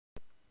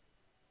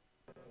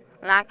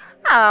Like,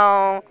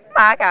 oh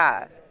my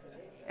god.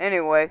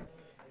 Anyway,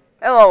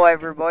 hello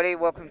everybody.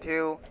 Welcome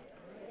to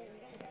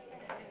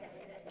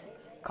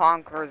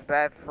Conkers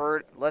Bad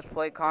Fur. Let's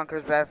play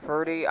Conkers Bad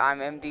Furdy. I'm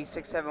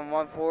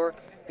MD6714.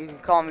 You can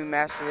call me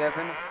Master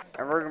Evan,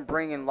 and we're gonna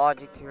bring in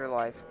logic to your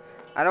life.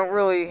 I don't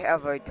really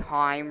have a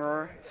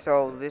timer,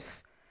 so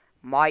this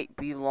might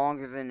be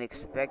longer than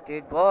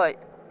expected, but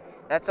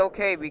that's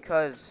okay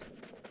because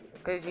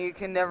you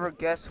can never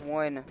guess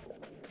when.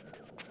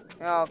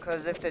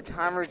 Because if the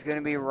timer's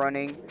gonna be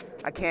running,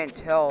 I can't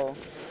tell.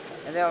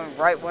 And then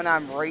right when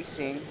I'm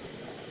racing,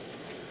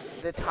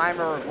 the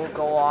timer will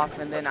go off,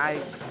 and then I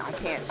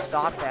can't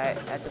stop that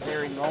at the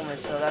very moment.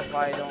 So that's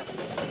why I don't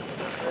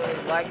really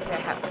like to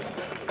have.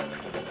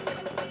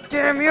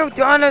 Damn you,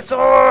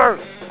 dinosaur!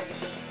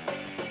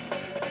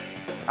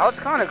 I was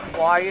kind of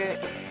quiet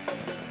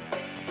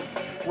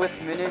with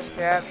Minish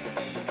Cap.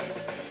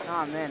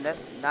 Nah, man,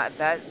 that's not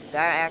that.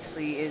 That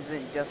actually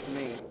isn't just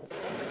me,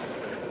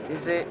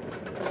 is it?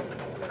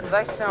 Because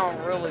I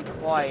sound really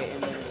quiet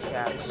in Minish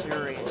Cap.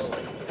 Seriously,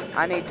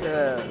 I need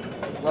to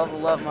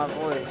level up my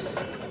voice.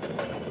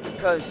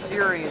 Because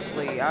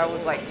seriously, I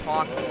was like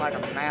talking like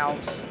a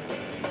mouse.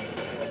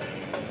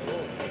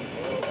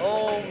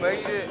 Oh,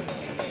 made it.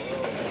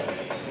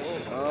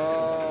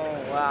 Oh,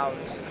 wow,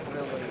 this is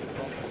really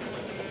bumpy.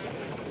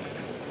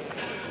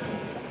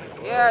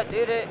 Yeah, I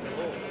did it.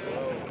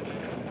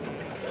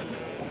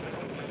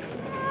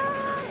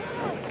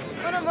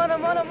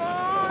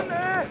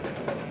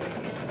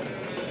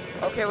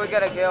 Okay, we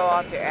gotta go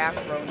off to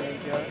Afro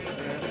Ninja.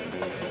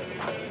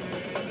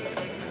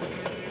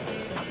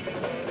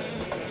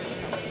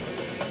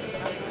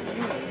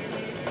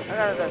 I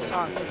got that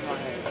song stuck in my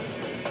head.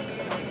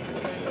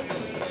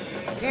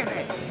 Damn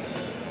it!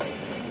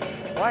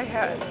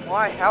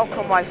 How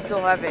come I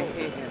still haven't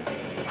hit him?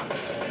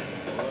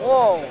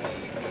 Whoa!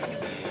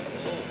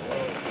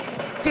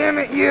 Damn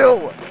it,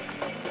 you!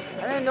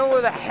 I didn't know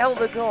where the hell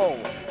to go.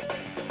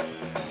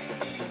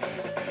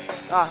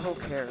 Ah, who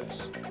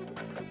cares?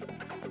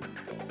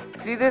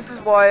 See, this is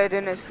why I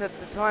didn't set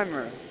the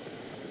timer.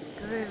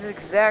 Because this is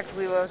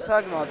exactly what I was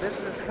talking about. This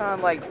is kind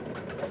of like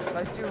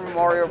my Super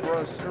Mario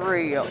Bros.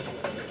 3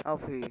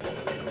 LP.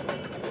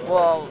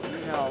 Well,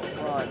 you know,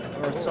 run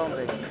or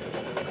something.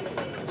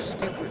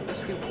 Stupid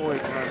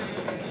run.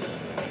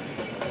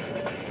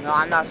 No,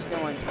 I'm not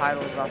stealing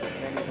titles off of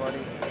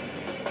anybody.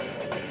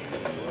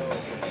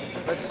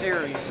 But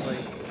seriously.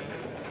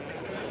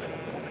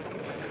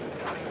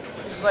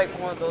 It's like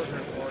one of those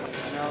recordings,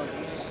 you know?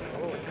 You just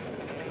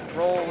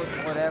roll with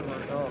whatever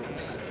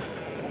goes.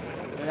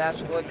 And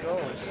that's what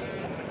goes.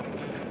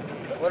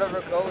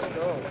 Whatever goes,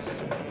 goes.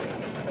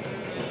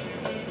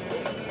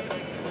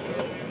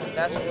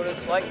 That's what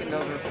it's like in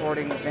those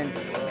recordings. And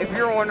if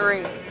you're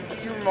wondering,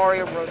 Super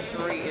Mario Bros.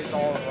 3 is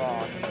all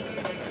raw.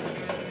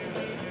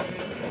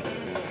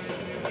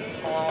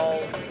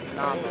 All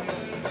Nama.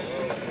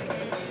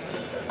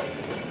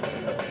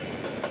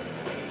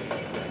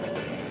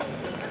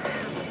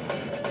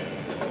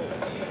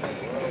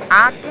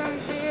 I can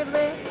feel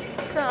it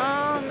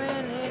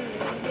coming in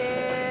the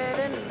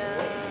air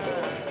tonight.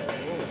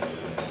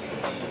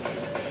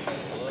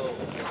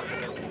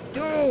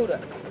 Dude!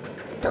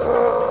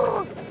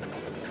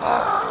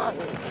 Ah!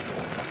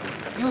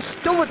 You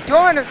stupid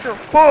dinosaur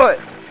foot!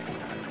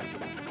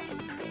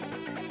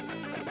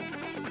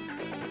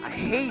 I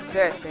hate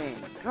that thing.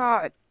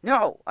 God,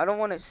 no! I don't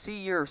want to see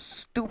your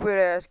stupid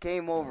ass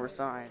game over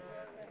sign.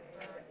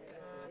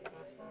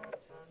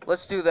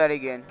 Let's do that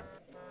again.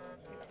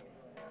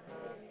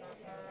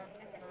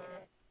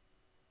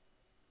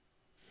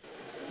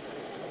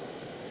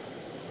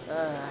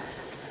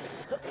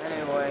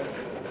 Anyway.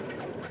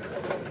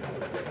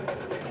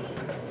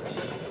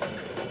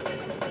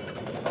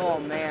 Oh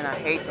man, I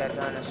hate that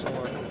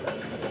dinosaur.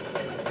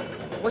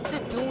 What's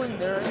it doing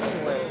there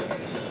anyway?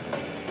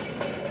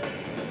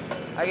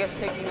 I guess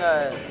taking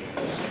a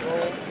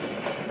stroll.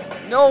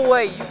 No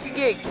way, you can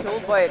get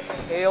killed by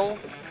its tail?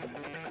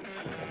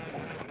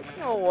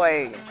 No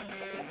way.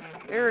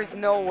 There is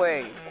no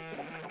way.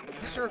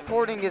 This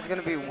recording is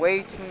gonna be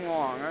way too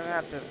long. I'm gonna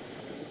have to...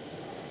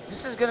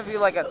 This is gonna be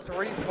like a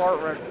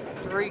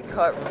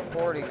three-cut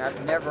recording.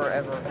 I've never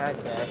ever had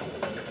that.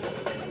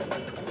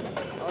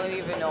 I don't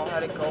even know how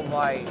to go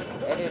by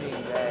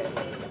editing that.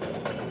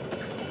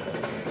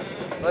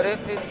 But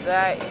if it's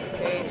that in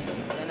case,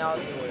 then I'll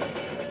do it.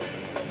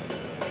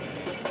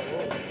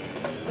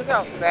 Look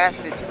how fast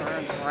it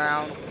turns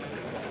around.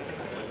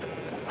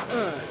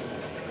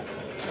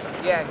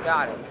 Yeah,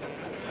 got it.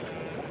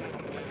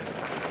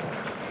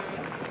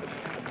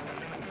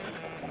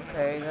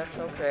 Okay, that's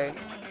okay.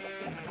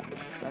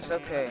 That's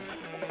okay.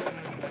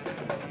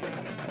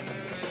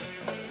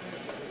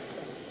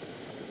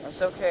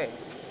 That's okay.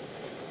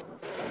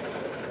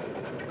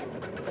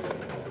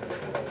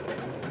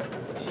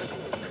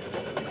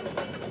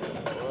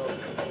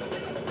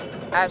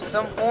 At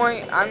some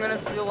point, I'm gonna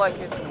feel like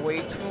it's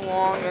way too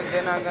long, and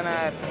then I'm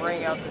gonna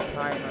bring out the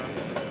timer.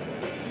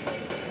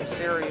 But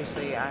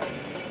seriously,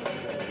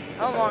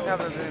 how long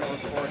have I been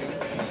recording?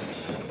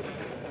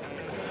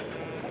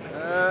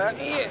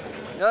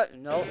 No,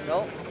 no,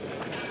 no.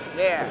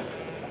 Yeah.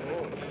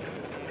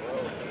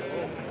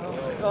 Oh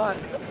my god.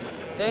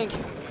 Thank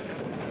you.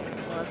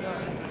 Oh my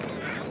god.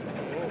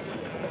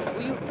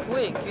 Will you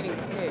quit getting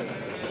hit?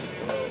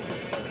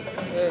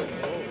 Hey.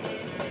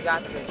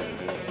 Got this.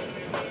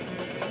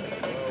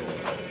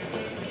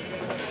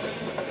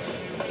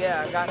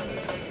 Yeah, I got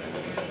this.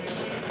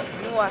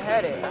 I knew I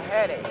had it. I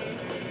had it.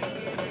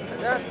 I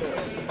got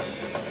this.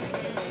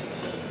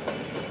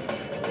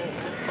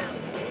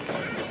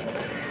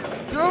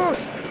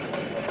 Deuce!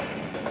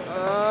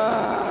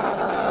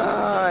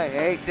 I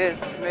hate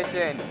this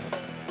mission.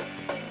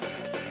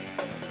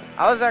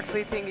 I was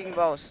actually thinking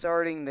about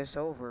starting this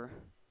over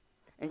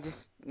and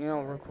just, you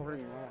know,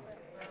 recording raw.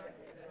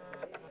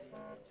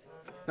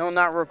 No,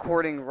 not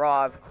recording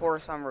raw. Of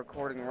course I'm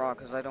recording raw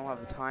because I don't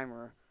have a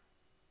timer.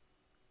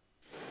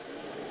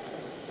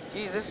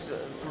 Geez,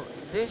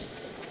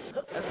 this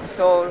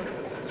episode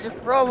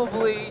should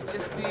probably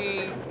just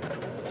be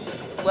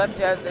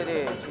left as it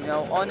is, you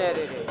know,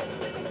 unedited.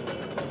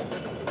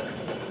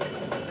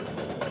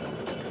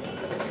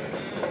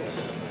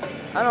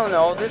 I don't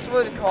know, this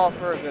would call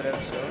for a good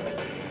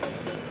episode.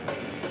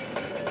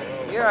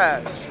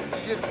 Yeah,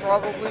 should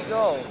probably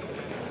go.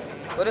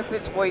 But if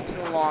it's way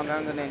too long,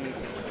 I'm gonna need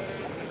to.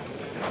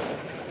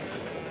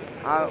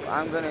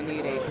 I'm gonna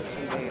need a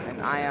bitchin' babe, and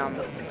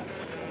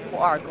you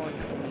are going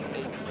to need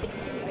a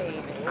bitchin'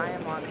 babe, and I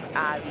am on the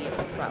IV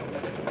patrol.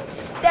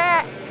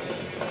 Stat!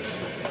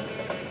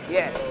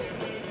 Yes.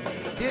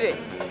 Did it.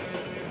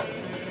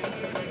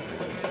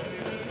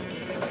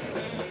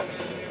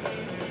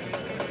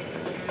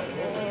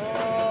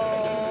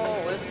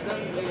 Oh, it's the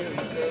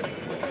music.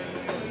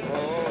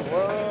 Oh,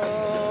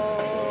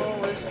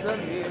 whoa, it's the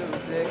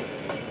music.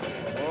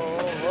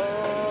 Oh,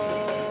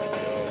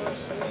 whoa,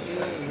 it's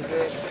the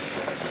music.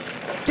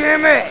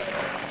 Damn it!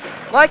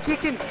 Like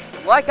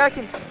I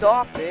can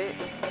stop it.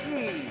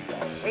 Gee,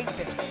 I hate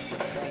this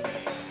thing.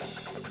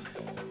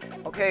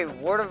 Okay,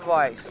 word of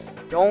advice.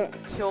 Don't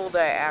kill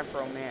that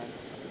Afro man.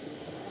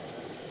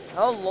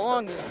 How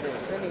long is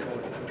this anyway?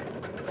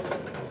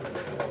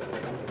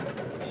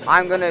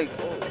 I'm gonna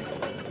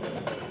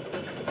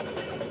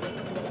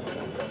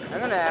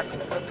have to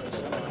cook this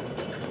somehow.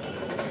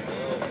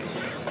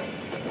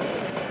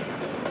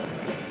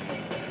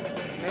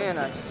 Man,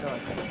 I suck.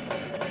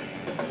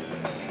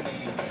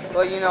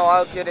 But you know,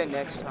 I'll get it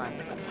next time.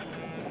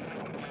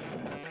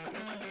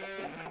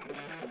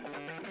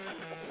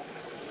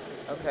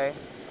 Okay.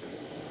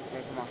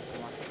 Okay, come on.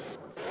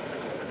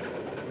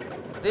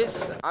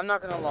 This, I'm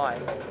not gonna lie.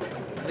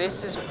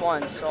 This is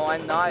fun, so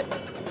I'm not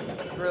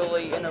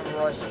really in a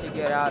rush to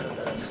get out of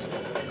this.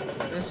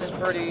 This is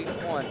pretty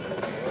fun.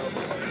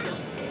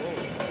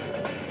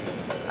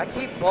 I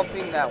keep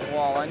bumping that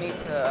wall. I need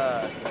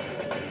to,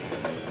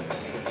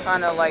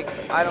 kind of like,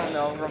 I don't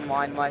know,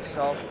 remind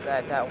myself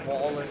that that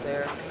wall is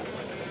there.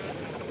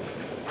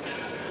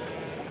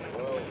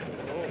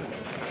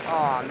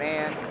 Aw,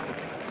 man.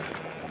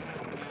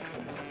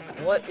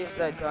 What is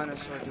that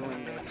dinosaur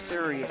doing there?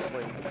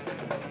 Seriously.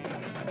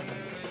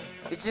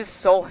 It just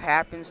so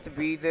happens to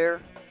be there.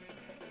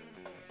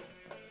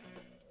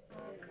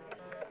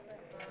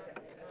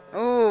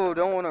 Oh,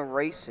 don't want to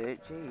race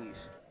it.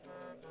 Jeez.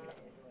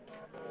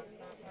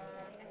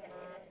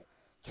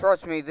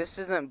 Trust me, this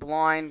isn't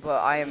blind,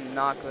 but I am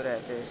not good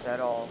at this at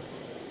all.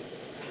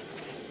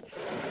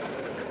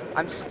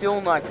 I'm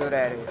still not good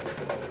at it.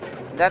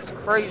 That's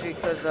crazy,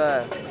 because,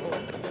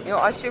 you know,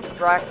 I should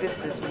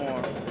practice this more.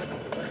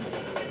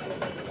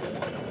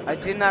 I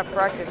did not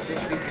practice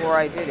this before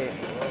I did it.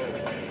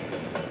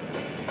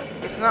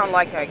 It's not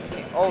like I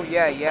can't. Oh,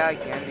 yeah, I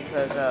can,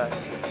 because,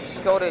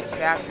 just go to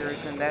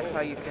chapters, and that's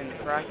how you can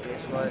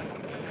practice, but...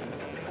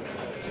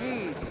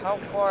 Jeez, how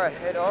far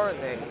ahead are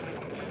they?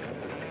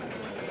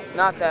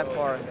 Not that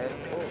far ahead.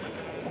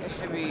 It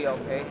should be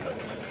okay.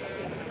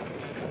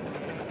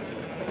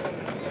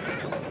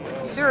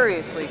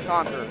 Seriously,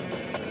 Conker.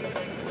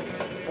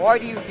 Why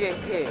do you get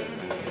hit?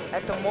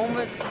 At the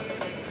moments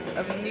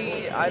of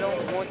need, I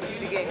don't want you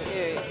to get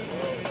hit.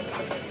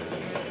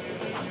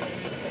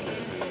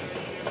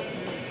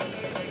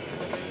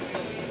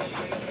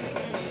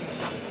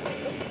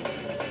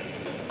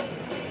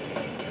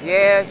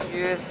 Yes,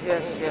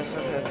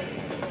 okay.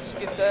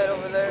 Skip that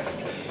over there.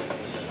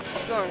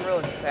 It's going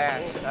really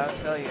fast, I'll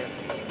tell you.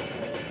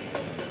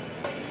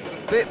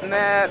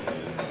 Bitmap.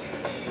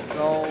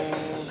 Go.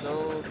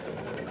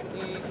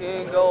 You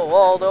can go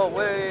all the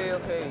way,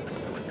 okay.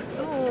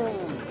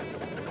 Ooh.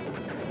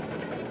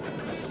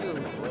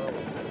 Shoot.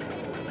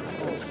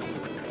 Oh,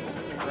 shoot.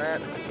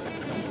 Crap.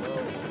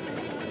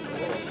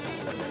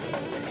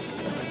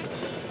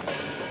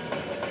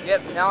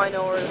 Yep, now I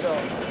know where to go.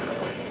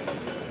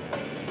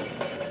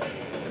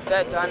 If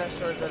that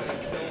dinosaur doesn't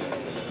kill me.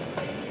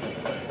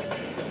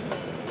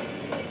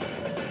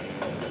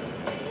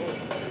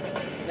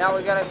 Now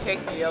we gotta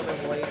take the other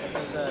way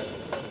because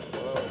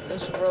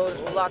this road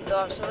is blocked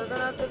off, so we're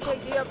gonna have to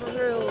take the upper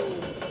hill.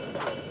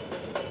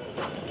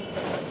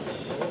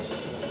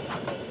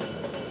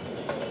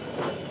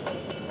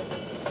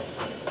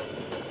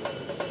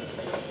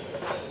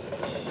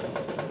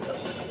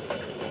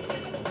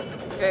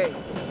 Okay.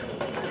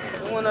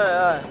 I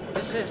wanna,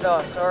 this is,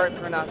 sorry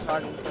for not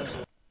talking, because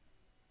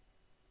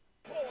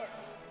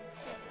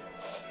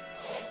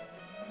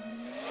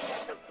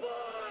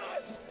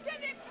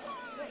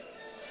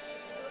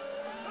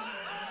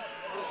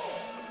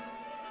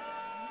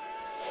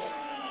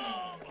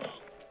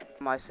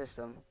my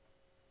system.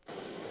 I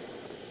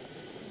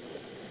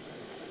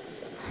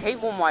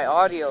hate when my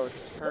audio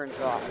turns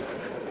off.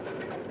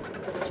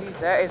 Jeez,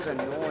 that is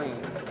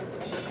annoying.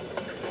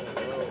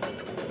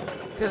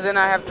 Because then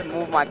I have to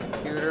move my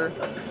computer.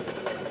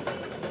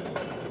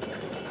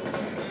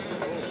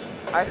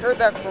 I heard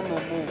that from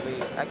a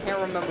movie. I can't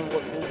remember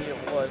what movie it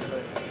was,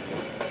 but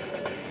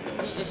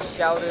he just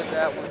shouted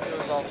that when he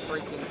was all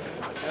freaking,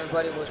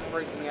 everybody was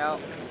freaking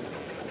out.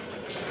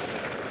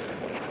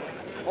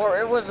 Or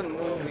it was a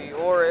movie,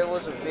 or it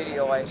was a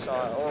video I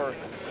saw, or,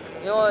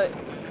 you know what,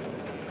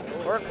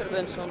 or it could have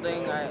been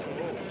something I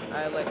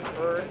like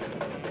heard.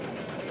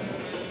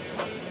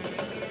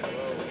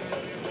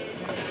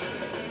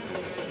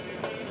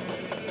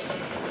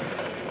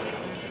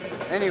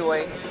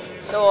 Anyway,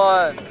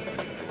 so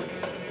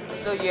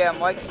yeah,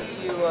 Mikey,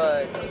 you,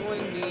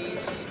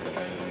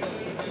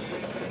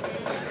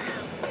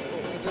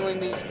 doing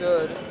these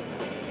good,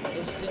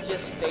 is to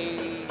just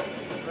stay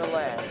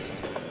relaxed.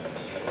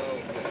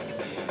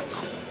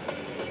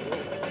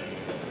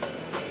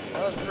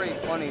 That was pretty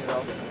funny,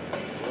 though.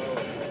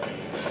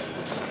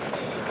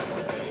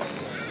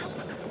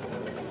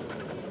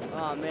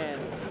 Oh, man.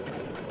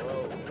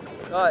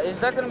 Is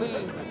that gonna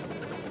be...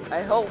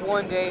 I hope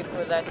one day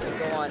for that to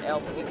go on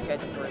LP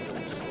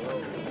catchphrases.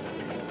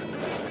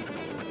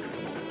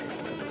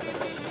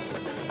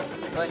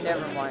 But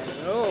never mind.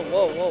 Oh,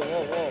 whoa.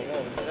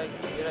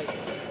 Did I...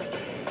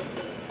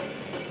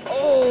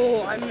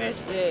 Oh, I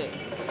missed it.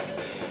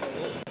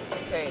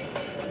 Okay,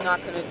 I'm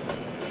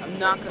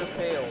not gonna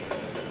fail.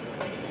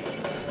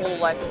 My whole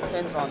life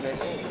depends on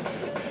this.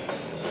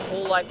 My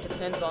whole life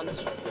depends on this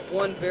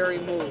one very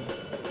move.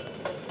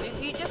 Did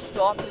he just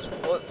stop his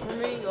foot for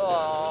me?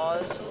 Aw,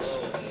 that's so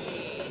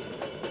sweet.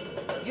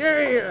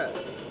 Yeah!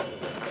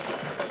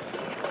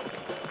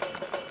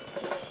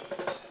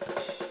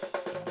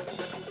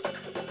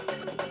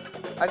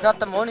 I got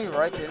the money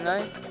right, didn't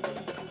I?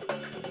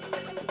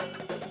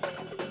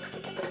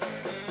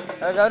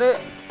 I got it?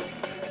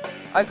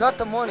 I got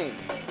the money.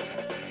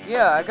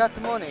 Yeah, I got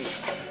the money.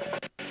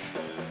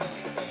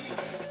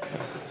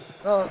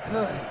 Oh,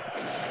 good.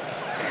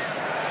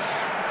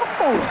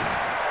 Ooh,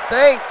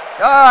 thank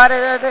God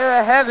in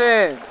the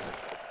heavens.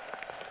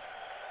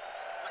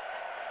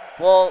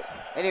 Well,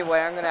 anyway,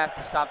 I'm gonna have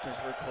to stop this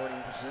recording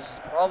because this is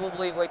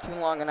probably way too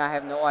long and I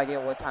have no idea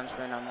what time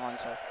span I'm on,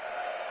 so.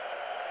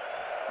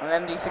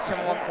 I'm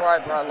MD6714, I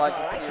brought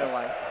logic to your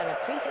life. An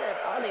appreciative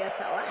audience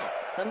at last.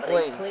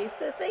 Somebody pleased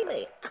to see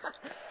me.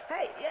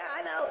 Hey, yeah,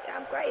 I know,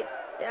 I'm great.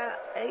 Yeah,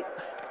 hey.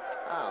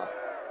 Oh,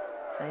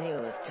 I knew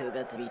it was too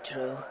good to be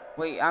true.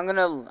 Wait, I'm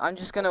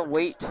just gonna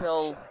wait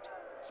till...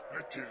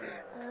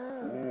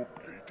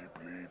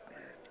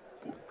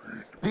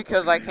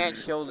 Because I can't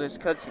show this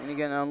cutscene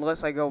again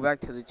unless I go back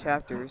to the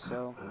chapter,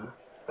 so...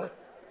 Oh,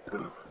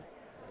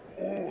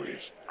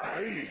 it's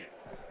I.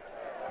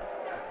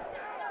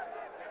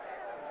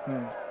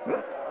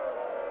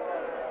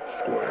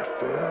 Square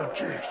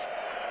Fergus.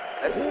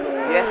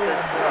 Yes, a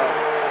squirrel.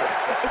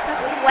 It's a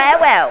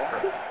squirrel.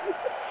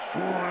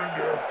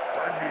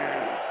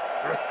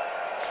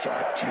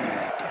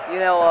 You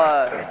know,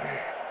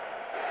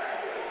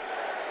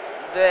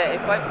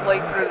 if I play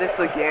through this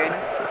again,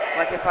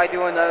 like if I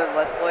do another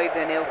Let's Play,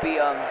 then it'll be,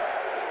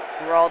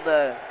 where all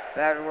the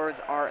bad words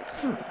aren't,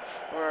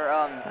 where,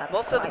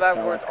 most of the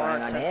bad words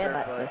aren't censored,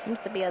 but there seems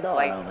to be a door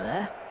like, over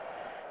there.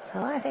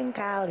 So I think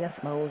I'll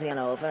just mosey on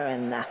over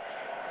and,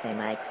 say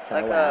my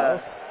like,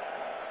 farewells.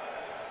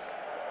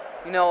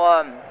 you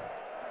know,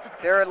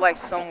 there are, like,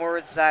 some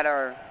words that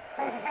are,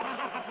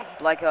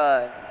 like,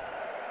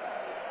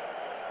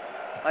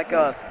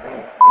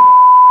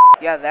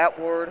 yeah, that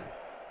word.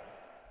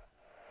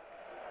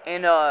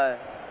 And,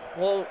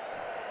 well,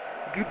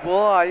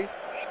 goodbye.